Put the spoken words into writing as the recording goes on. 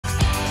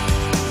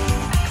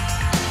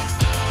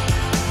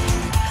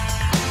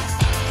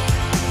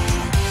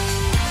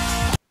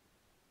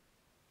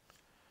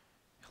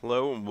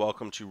Hello and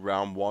welcome to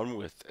round one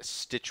with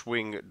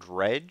Stitchwing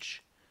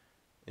Dredge.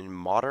 In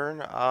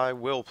Modern, I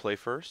will play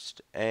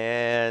first,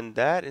 and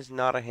that is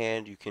not a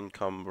hand you can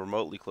come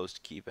remotely close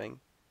to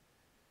keeping.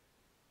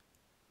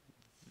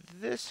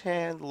 This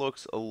hand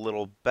looks a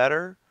little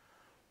better.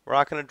 We're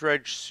not going to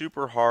dredge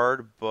super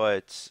hard,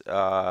 but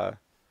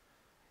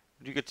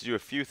you get to do a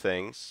few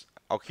things.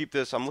 I'll keep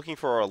this. I'm looking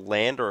for a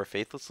land or a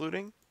Faithless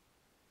Looting.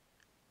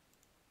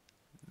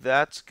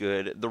 That's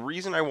good. The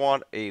reason I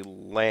want a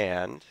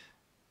land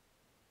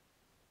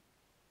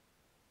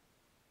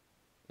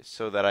is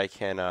so that I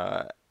can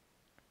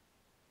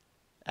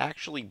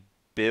actually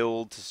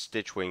build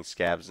Stitchwing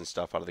scabs and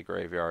stuff out of the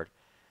graveyard.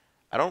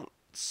 I don't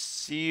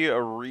see a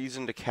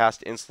reason to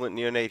cast Insolent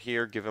Neonate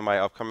here, given my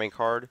upcoming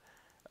card.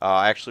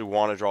 I actually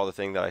want to draw the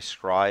thing that I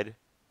scryed.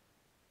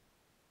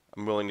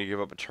 I'm willing to give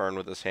up a turn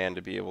with this hand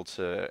to be able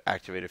to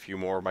activate a few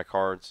more of my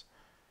cards.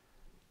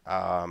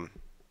 Um,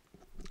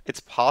 it's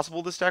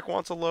possible this deck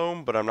wants a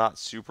loam, but I'm not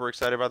super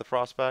excited by the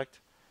prospect.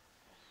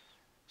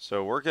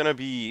 So we're going to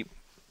be...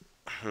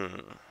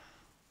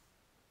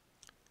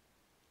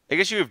 I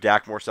guess you have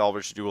Dakmore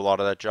Salvage to do a lot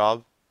of that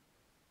job.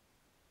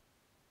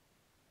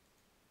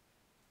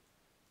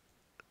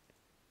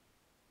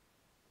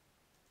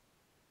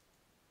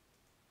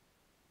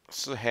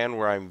 This is a hand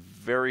where I'm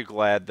very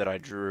glad that I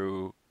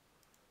drew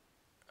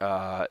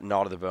Gnaw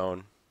to the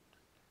Bone.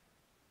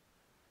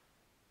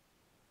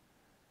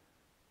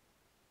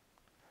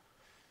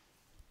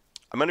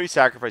 I'm going to be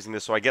sacrificing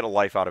this so I get a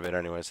life out of it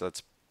anyway, so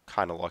that's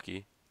kind of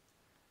lucky.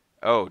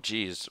 Oh,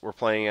 geez. We're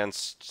playing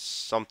against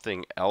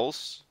something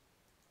else?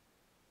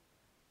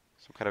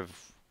 Some kind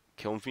of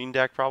Kiln Fiend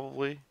deck,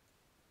 probably?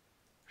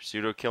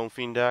 Pseudo Kiln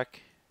Fiend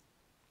deck?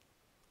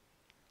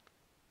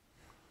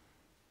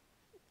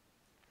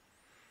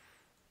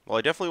 Well,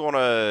 I definitely want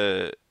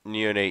to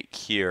neonate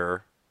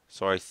here,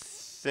 so I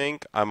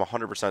think I'm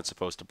 100%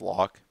 supposed to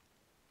block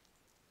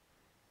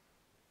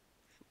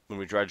when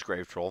we dredge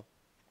Grave Troll.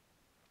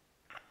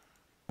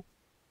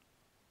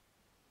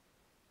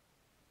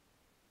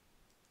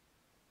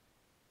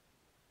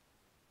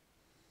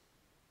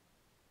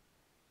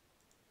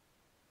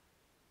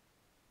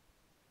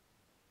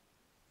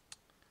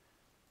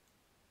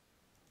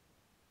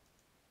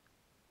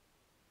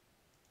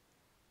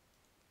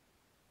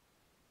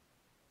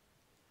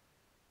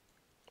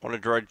 I want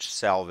to dredge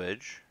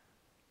Salvage.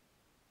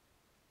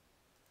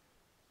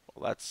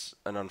 Well, that's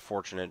an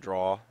unfortunate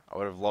draw. I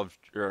would have loved,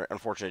 or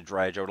unfortunate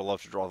dredge. I would have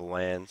loved to draw the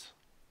lands.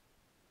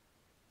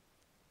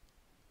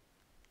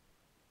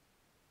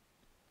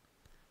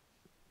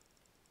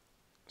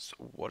 So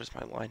what is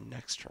my line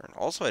next turn?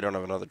 Also, I don't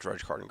have another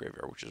dredge card in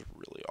graveyard, which is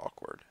really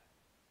awkward.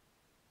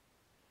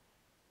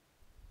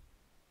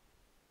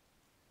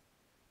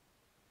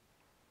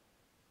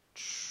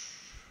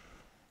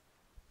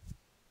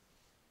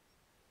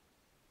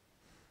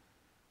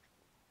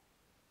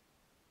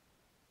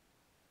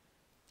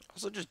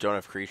 Also, just don't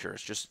have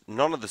creatures. Just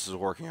none of this is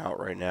working out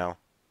right now.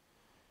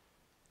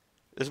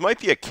 This might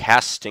be a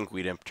cast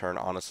Stinkweed Imp turn,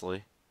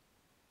 honestly.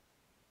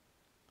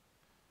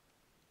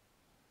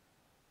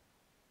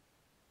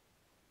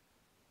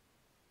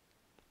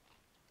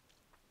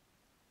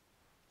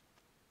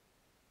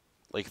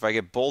 Like, if I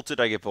get bolted,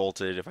 I get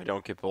bolted. If I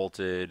don't get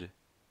bolted, this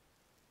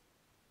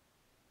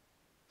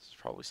is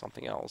probably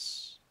something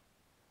else.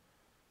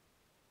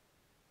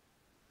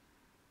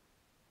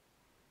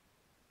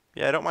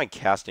 Yeah, I don't mind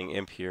casting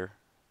Imp here.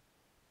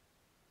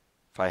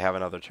 If I have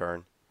another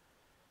turn.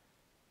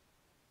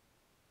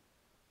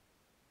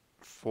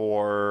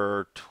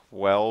 For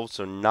 12,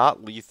 so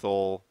not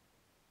lethal.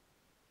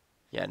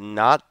 Yeah,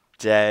 not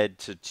dead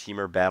to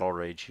Temur Battle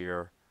Rage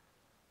here.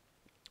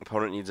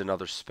 Opponent needs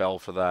another spell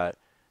for that.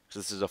 So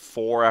this is a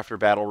 4 after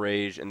Battle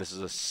Rage, and this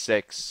is a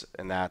 6,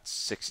 and that's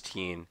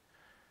 16.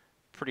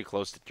 Pretty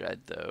close to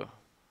dead, though.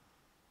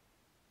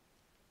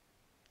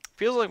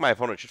 Feels like my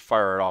opponent should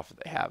fire it off if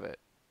they have it.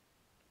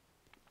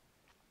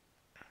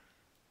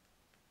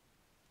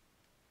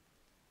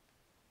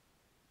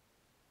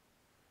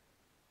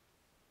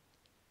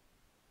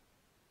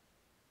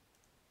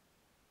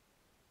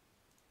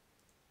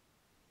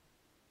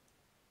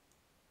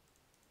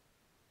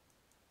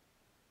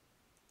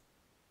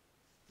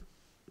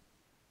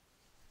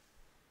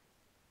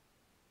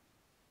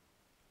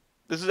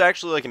 This is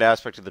actually like an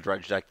aspect of the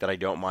Dredge deck that I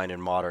don't mind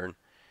in Modern,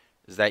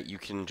 is that you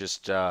can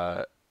just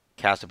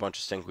cast a bunch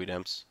of Stinkweed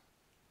Imps.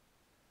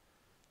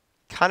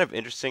 Kind of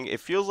interesting. It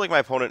feels like my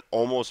opponent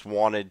almost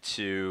wanted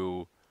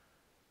to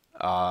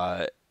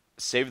uh,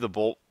 save the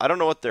bolt. I don't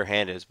know what their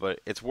hand is,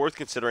 but it's worth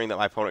considering that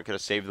my opponent could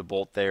have saved the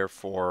bolt there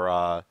for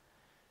a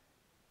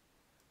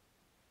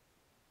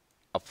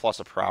plus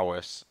a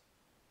prowess,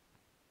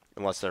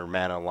 unless their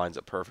mana lines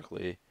up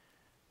perfectly.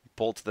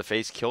 Bolt to the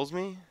face kills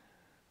me?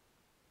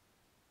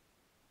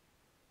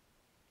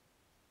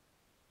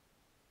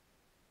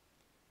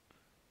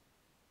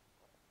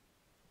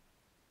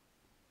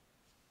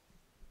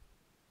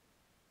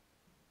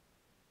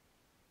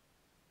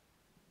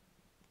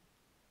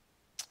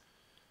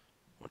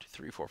 1, 2,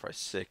 3, 4, 5,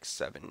 6,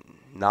 7,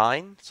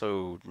 9.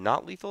 So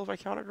not lethal if I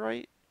counted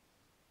right.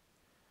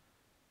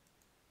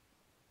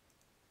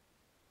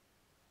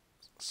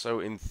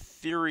 So in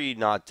theory,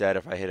 not dead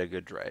if I hit a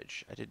good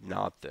dredge. I did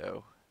not,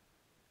 though.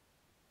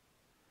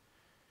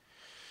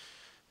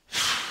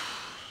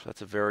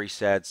 That's a very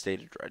sad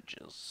state of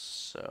dredges.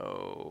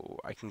 So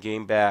I can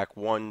gain back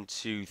 1,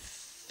 2,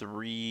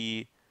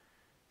 3,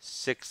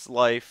 6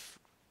 life.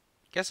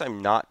 Guess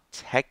I'm not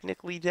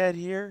technically dead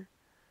here.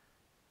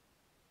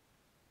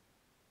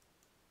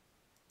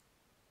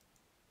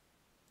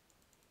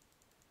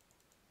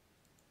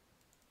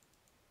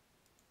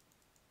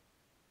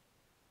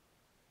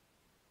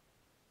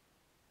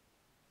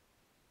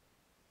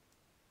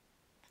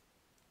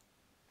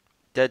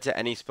 Dead to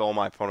any spell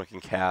my opponent can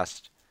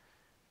cast.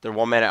 They're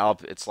 1 mana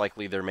up. It's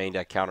likely their main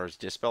deck counters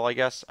Dispel, I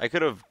guess. I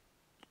could have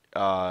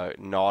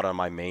gnawed on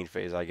my main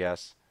phase, I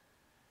guess.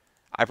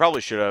 I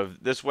probably should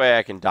have. This way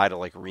I can die to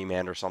like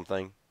Remand or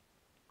something.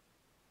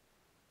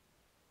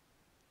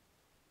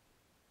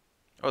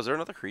 Oh, is there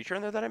another creature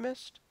in there that I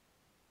missed?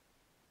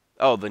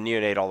 Oh, the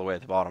Neonate all the way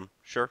at the bottom.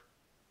 Sure.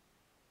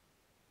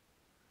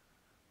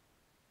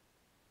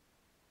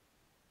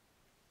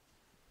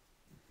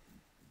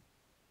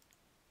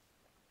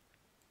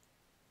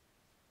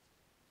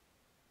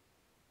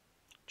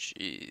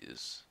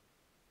 Jeez.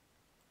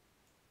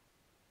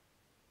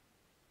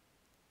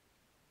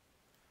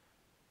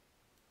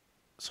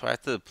 So I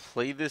have to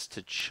play this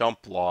to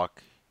chump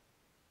block.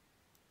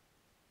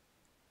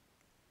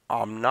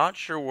 I'm not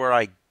sure where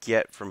I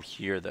get from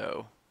here,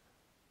 though.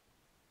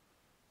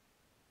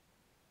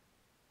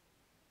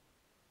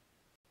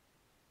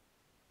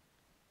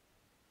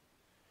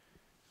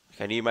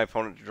 I need my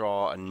opponent to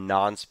draw a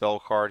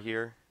non-spell card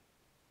here.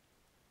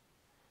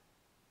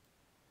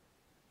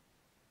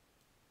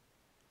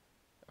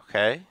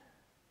 Okay.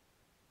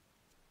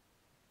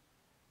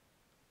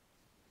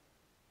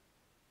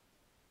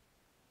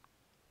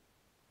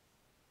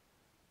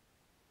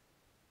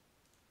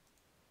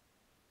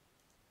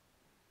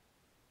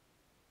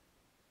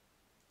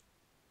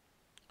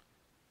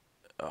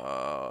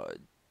 Uh,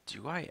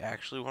 do I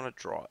actually want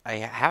to draw? I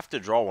have to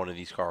draw one of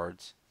these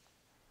cards.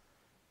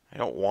 I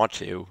don't want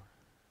to.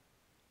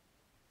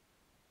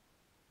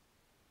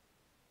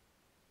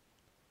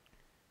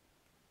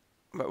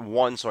 I'm at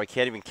 1, so I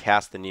can't even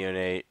cast the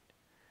Neonate.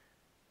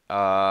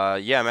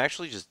 Yeah, I'm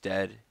actually just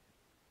dead.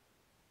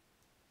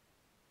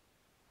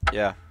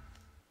 Yeah.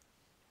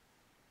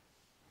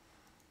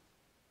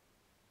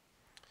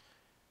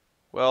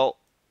 Well,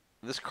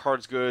 this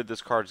card's good,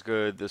 this card's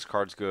good, this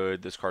card's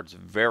good, this card's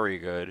very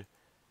good.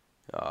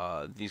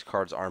 These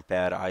cards aren't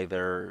bad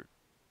either.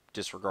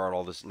 Disregard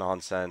all this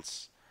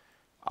nonsense.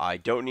 I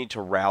don't need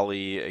to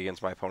rally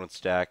against my opponent's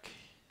deck.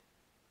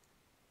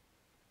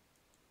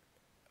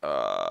 You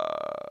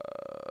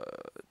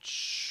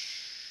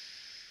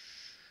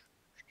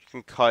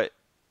can cut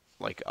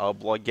like a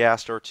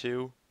Bloodghast or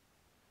two.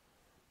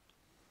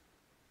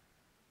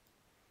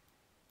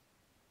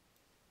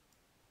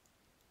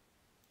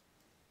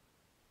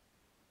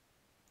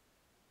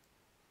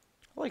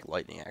 I like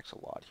Lightning Axe a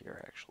lot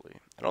here, actually.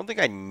 I don't think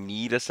I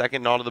need a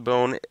second Gnaw to the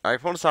Bone. My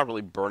opponent's not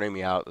really burning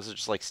me out. This is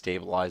just like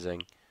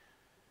stabilizing.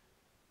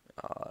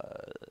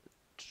 Uh,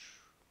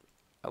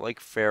 I like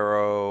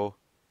Pharaoh.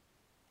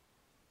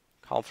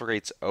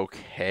 Conflagrate's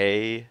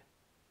okay.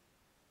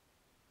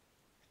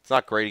 It's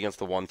not great against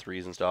the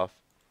 1/3s and stuff.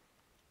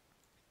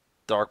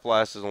 Dark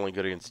Blast is only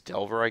good against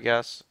Delver, I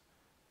guess.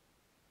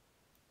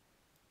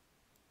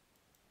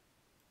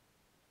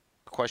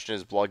 The question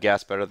is,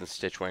 Bloodghast better than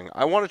Stitchwing?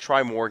 I want to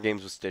try more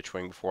games with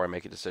Stitchwing before I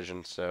make a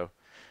decision, so...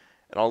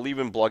 And I'll leave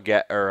in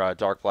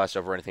Dark Blast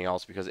over anything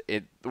else because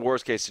the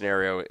worst case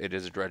scenario, it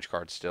is a Dredge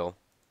card still.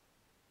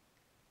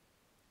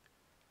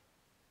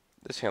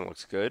 This hand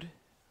looks good.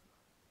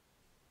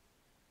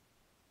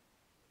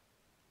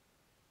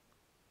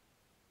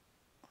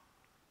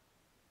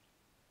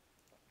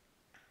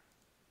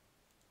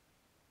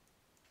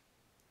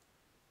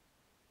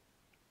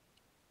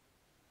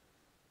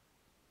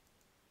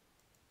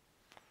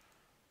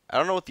 I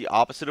don't know what the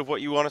opposite of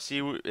what you want to see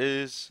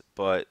is,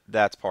 but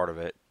that's part of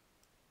it.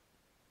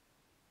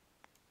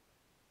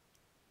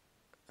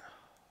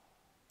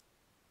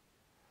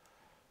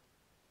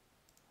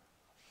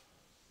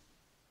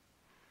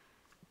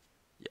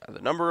 Yeah,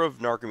 the number of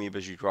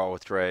Narcomoebas you draw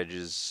with Dredge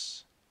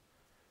is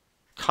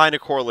kind of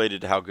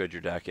correlated to how good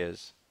your deck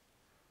is.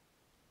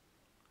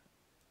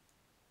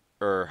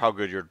 Or how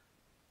good your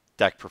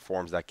deck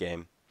performs that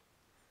game.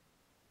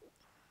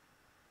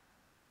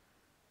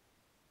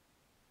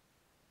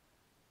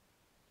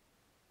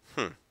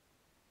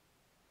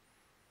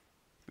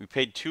 We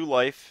paid 2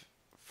 life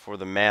for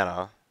the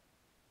mana.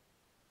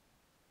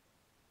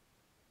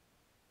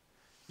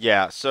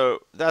 Yeah, so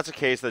that's a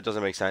case that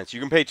doesn't make sense. You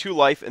can pay 2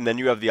 life, and then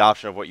you have the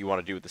option of what you want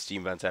to do with the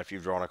Steam Vents after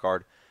you've drawn a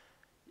card.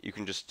 You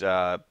can just,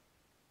 have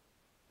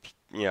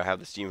the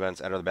Steam Vents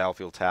enter the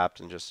battlefield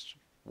tapped and just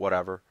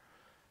whatever.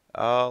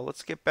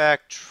 Let's get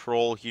back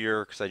Troll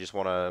here, because I just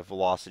want to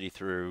velocity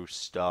through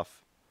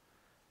stuff.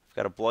 I've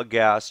got a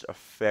Bloodghast, a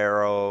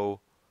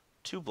Pharaoh.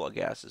 2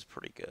 Bloodghast is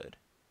pretty good.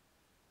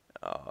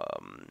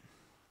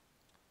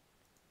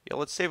 Yeah,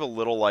 let's save a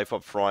little life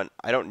up front.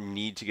 I don't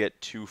need to get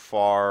too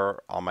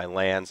far on my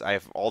lands. I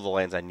have all the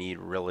lands I need,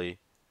 really.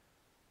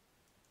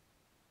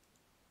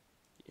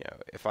 You know,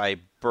 if I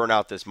burn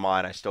out this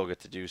mine, I still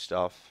get to do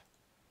stuff.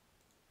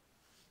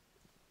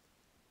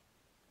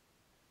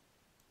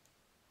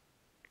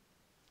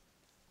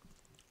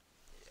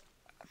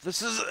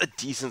 This is a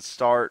decent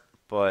start,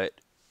 but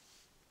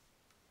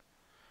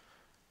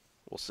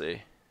we'll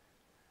see.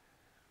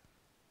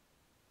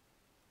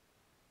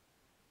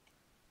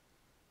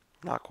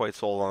 Not quite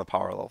sold on the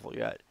power level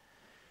yet.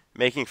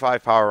 Making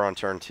 5 power on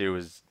turn 2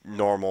 is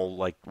normal,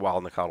 like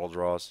Wild Nacatl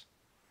draws.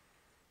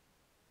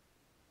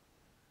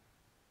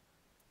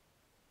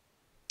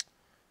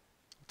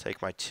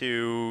 Take my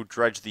 2,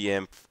 Dredge the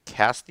Imp,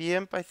 cast the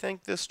Imp, I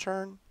think, this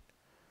turn.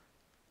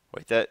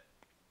 Wait, that...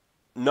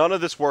 None of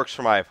this works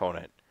for my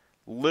opponent.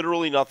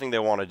 Literally nothing they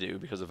want to do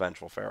because of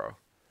Vengeful Pharaoh.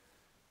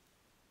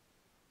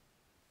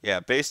 Yeah,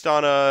 based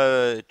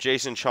on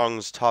Jason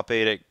Chung's top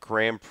 8 at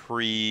Grand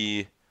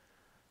Prix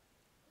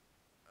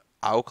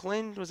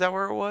Auckland, was that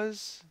where it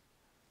was?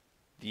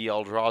 The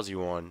Eldrazi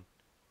one.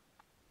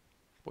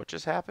 What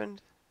just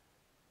happened?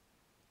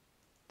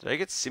 Did I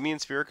get Simian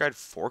Spirit Guide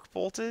fork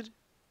bolted?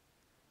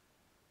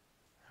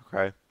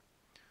 Okay.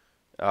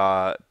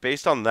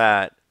 Based on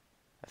that,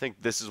 I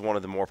think this is one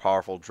of the more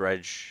powerful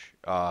Dredge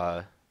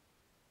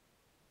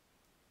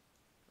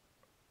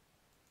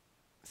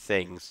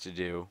things to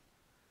do.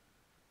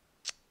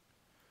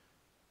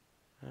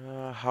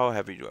 How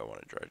heavy do I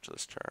want to Dredge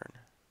this turn?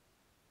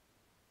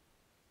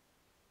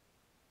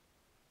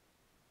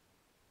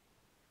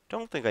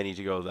 Don't think I need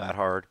to go that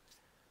hard.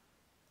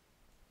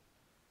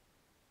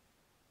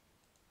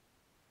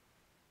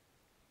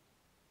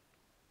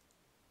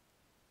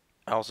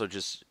 Also,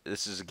 just,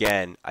 this is,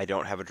 again, I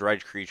don't have a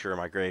Dredge creature in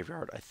my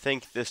graveyard. I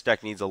think this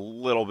deck needs a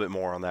little bit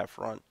more on that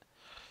front.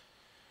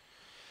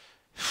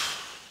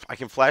 I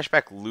can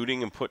flashback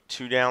Looting and put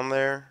 2 down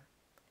there,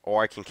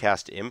 or I can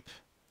cast Imp.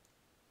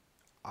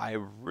 I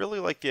really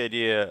like the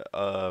idea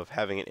of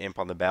having an Imp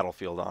on the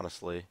battlefield,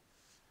 honestly.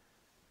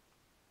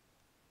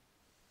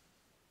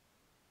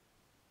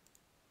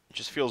 It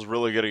just feels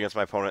really good against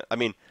my opponent. I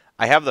mean,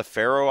 I have the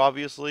Pharaoh,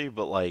 obviously,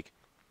 but, like,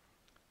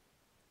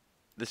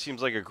 this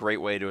seems like a great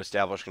way to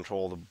establish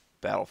control of the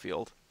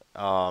battlefield.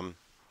 Also,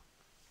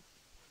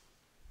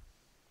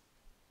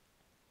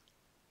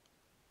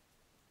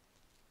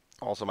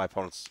 my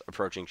opponent's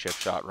approaching chip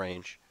shot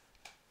range.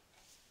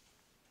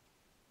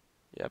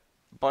 Yep.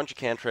 Bunch of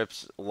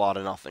cantrips, a lot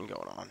of nothing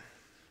going on.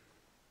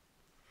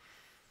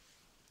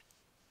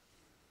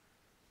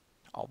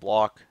 I'll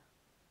block.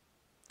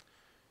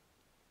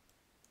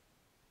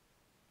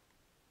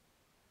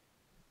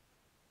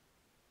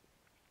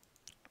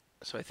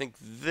 So I think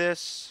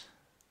this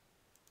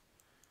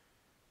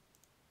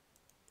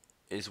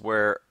is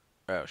where...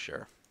 Oh,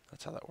 sure.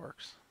 That's how that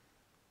works.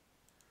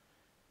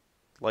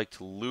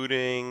 Liked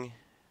Looting.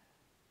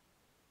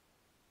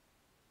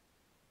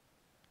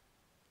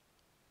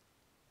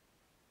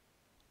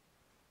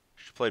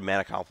 Should play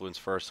Mana Confluence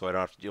first so I don't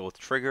have to deal with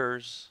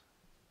triggers.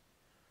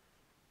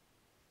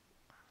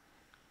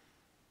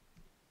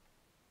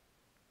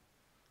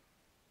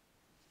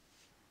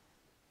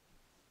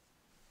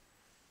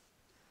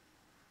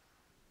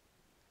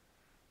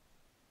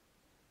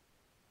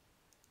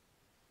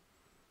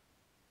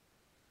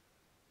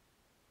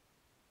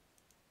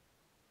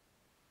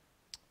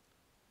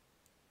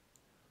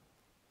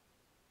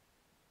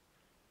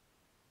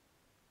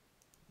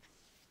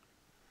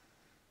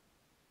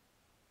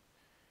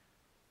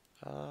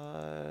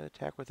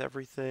 Attack with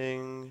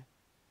everything.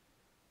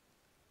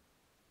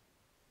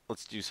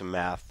 Let's do some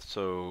math.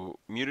 So,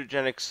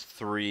 Mutagenics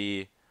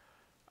 3.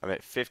 I'm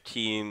at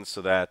 15,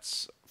 so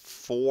that's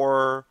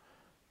 4,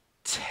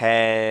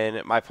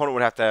 10. My opponent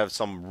would have to have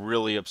some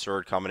really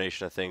absurd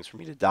combination of things for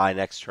me to die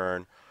next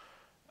turn.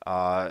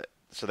 So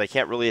they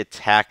can't really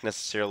attack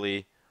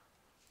necessarily.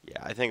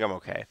 Yeah, I think I'm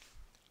okay.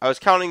 I was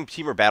counting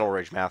Team or Battle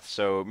Rage math.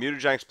 So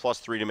Mutagenics plus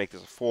 3 to make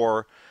this a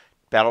 4.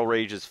 Battle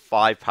Rage is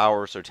 5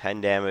 power, so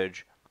 10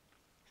 damage.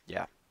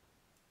 Yeah.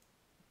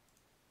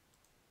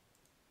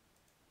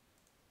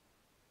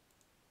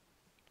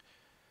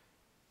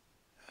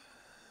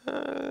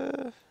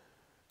 The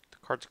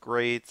card's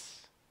great.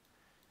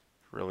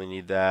 Really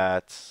need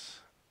that.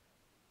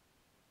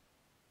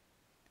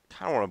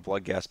 Kind of want a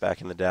Blood Gas back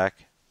in the deck.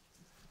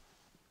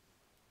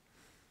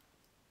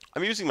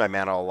 I'm using my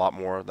mana a lot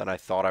more than I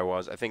thought I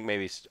was. I think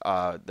maybe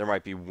there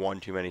might be 1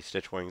 too many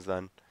Stitch Wings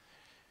then.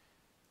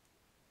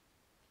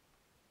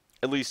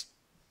 At least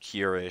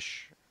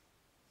here-ish.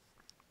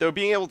 Though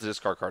being able to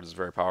discard cards is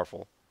very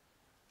powerful.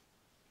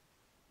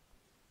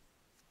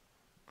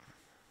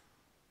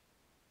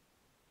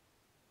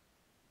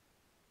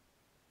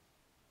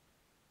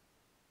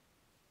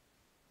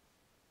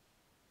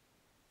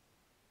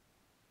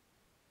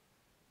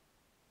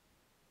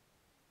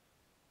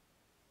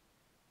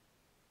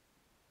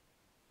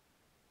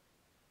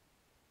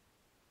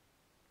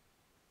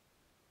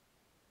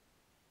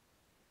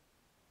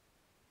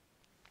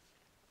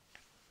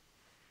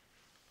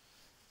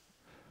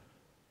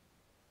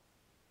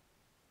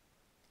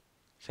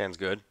 Sounds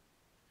good.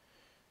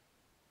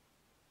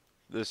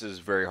 This is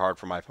very hard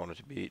for my opponent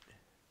to beat.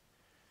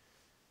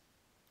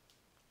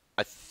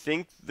 I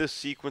think the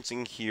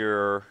sequencing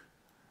here...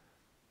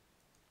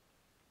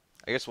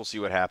 I guess we'll see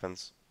what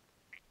happens.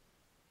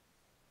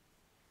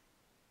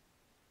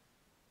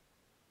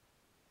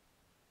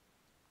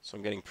 So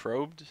I'm getting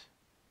probed.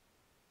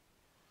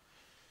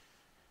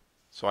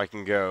 So I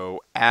can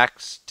go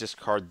axe,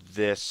 discard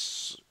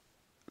this,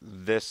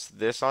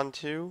 this on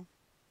 2.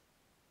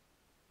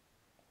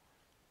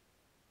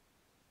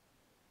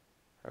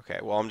 Okay,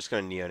 well I'm just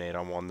going to neonate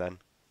on 1 then.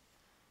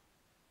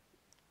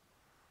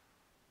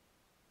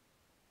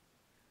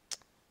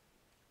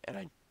 And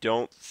I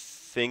don't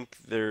think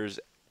there's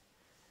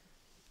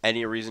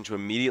any reason to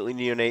immediately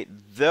neonate,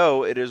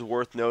 though it is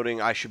worth noting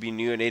I should be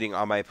neonating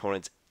on my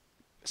opponent's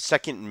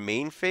second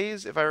main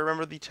phase, if I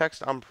remember the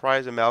text on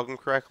Prize Amalgam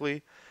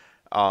correctly.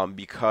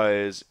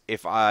 Because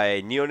if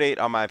I neonate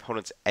on my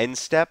opponent's end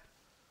step,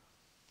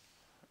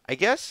 I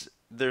guess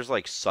there's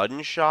like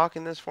sudden shock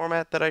in this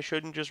format that I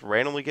shouldn't just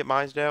randomly get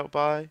mined out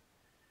by.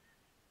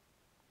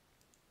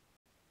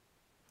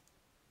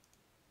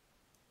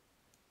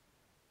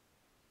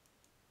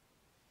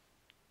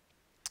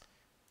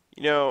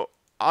 You know,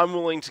 I'm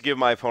willing to give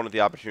my opponent the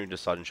opportunity to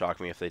sudden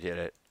shock me if they did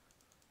it.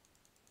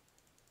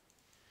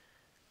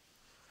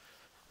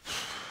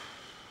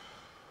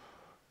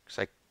 Because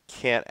I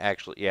can't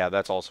actually... Yeah,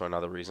 that's also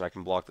another reason I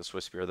can block the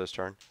Swiss Spear this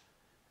turn.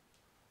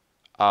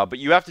 But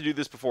you have to do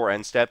this before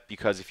end step,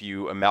 because if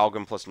you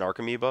Amalgam plus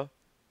Narcomoeba,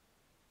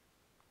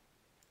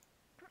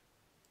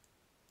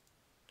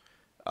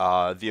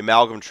 the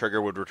Amalgam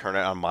trigger would return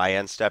it on my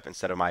end step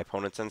instead of my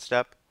opponent's end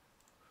step.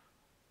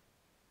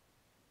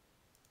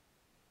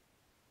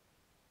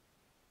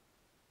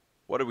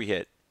 What did we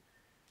hit?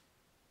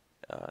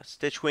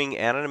 Stitchwing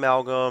and an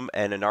Amalgam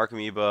and a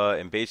Narcomoeba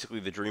and basically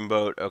the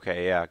Dreamboat.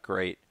 Okay, yeah,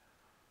 great.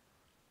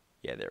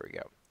 Yeah, there we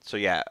go. So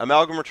yeah,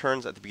 Amalgam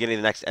returns at the beginning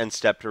of the next end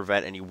step to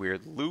prevent any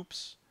weird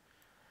loops.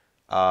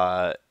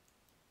 So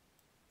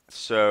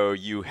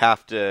you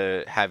have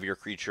to have your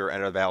creature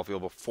enter the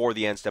battlefield before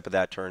the end step of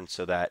that turn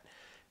so that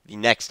the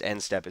next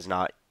end step is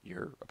not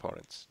your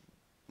opponent's.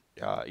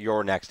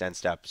 Your next end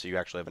step, so you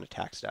actually have an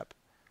attack step.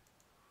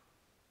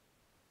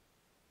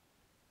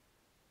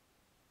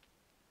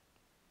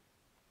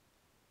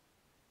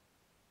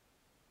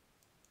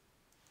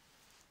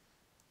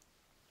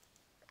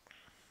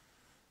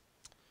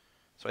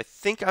 So I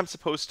think I'm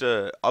supposed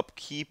to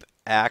upkeep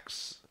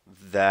Axe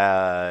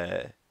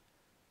that...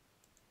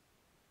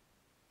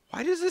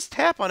 Why does this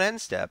tap on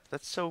end step?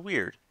 That's so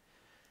weird.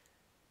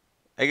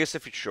 I guess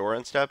if it's sure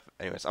end step.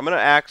 Anyways, I'm going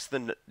to Axe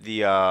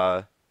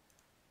the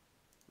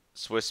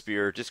Swiss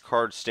Spear,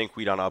 discard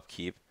Stinkweed on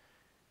upkeep,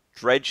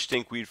 Dredge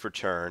Stinkweed for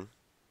turn.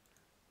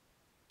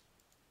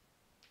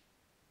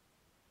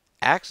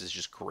 Axe is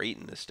just great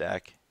in this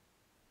deck.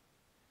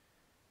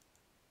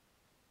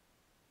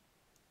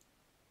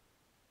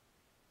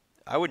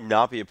 I would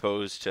not be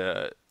opposed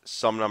to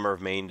some number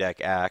of main deck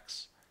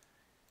Axe.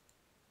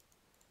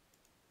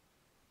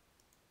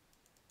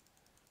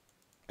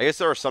 I guess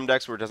there are some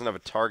decks where it doesn't have a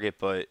target,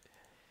 but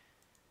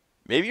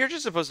maybe you're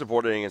just supposed to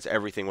board it against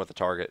everything with a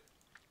target.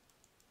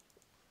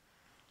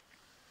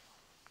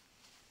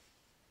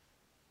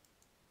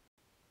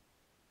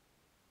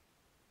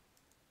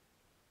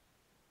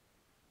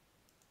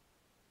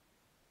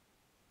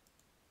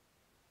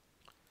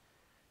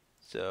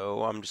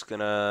 So I'm just going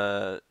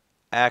to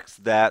Axe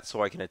that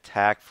so I can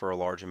attack for a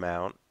large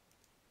amount.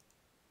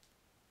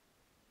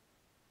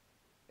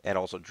 And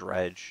also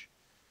Dredge.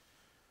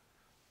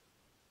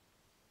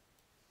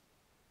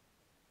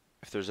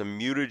 If there's a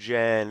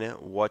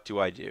mutagen, what do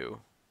I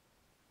do?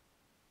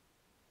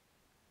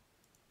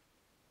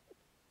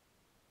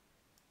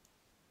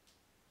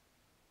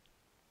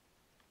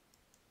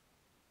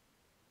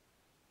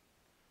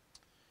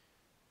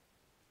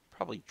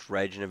 Probably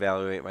Dredge and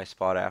evaluate my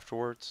spot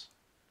afterwards.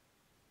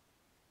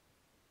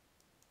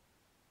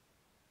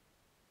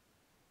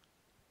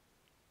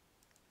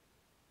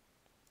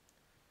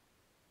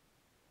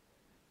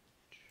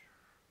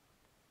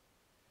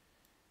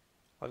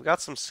 I've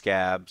got some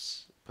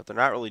scabs, but they're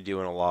not really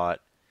doing a lot.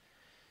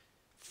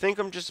 Think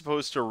I'm just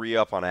supposed to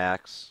re-up on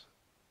Axe.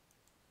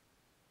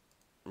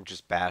 And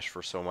just bash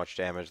for so much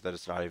damage that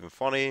it's not even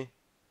funny.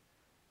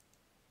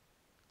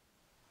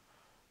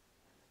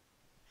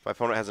 If my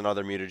opponent has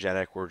another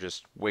mutagenic, we're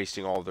just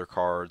wasting all of their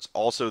cards.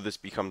 Also, this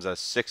becomes a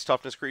 6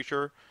 toughness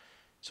creature,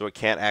 so it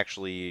can't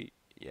actually...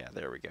 Yeah,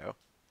 there we go.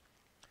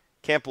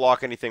 Can't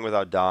block anything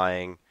without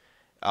dying.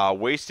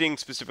 Wasting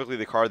specifically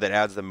the card that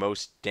adds the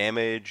most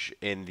damage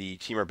in the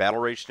Temur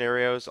Battle Rage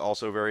scenarios,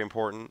 also very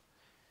important.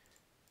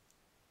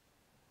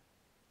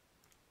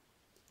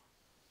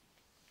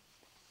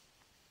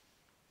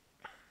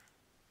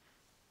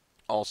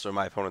 Also,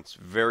 my opponent's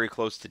very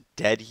close to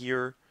dead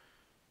here.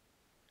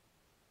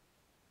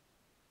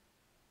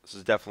 This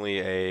is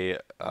definitely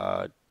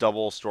a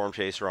double Storm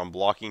Chaser on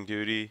blocking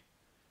duty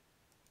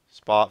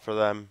spot for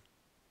them.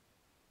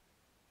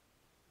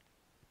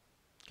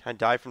 Can I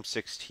die from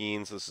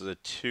 16? So this is a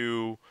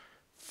 2,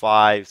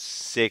 5,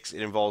 6.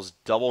 It involves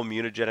double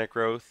mutagenic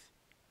growth.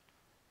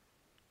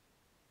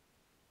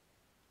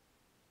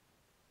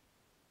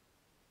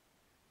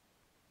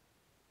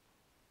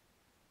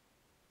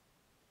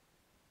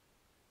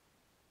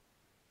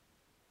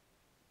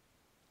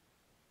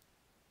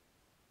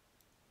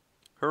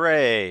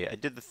 Hooray! I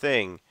did the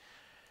thing.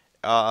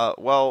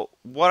 Well,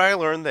 what I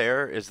learned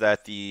there is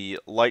that the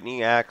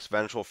Lightning Axe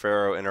Vengeful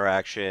Pharaoh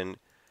interaction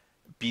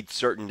beats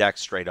certain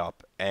decks straight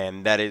up,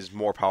 and that is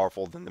more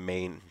powerful than the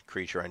main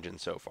creature engine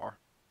so far.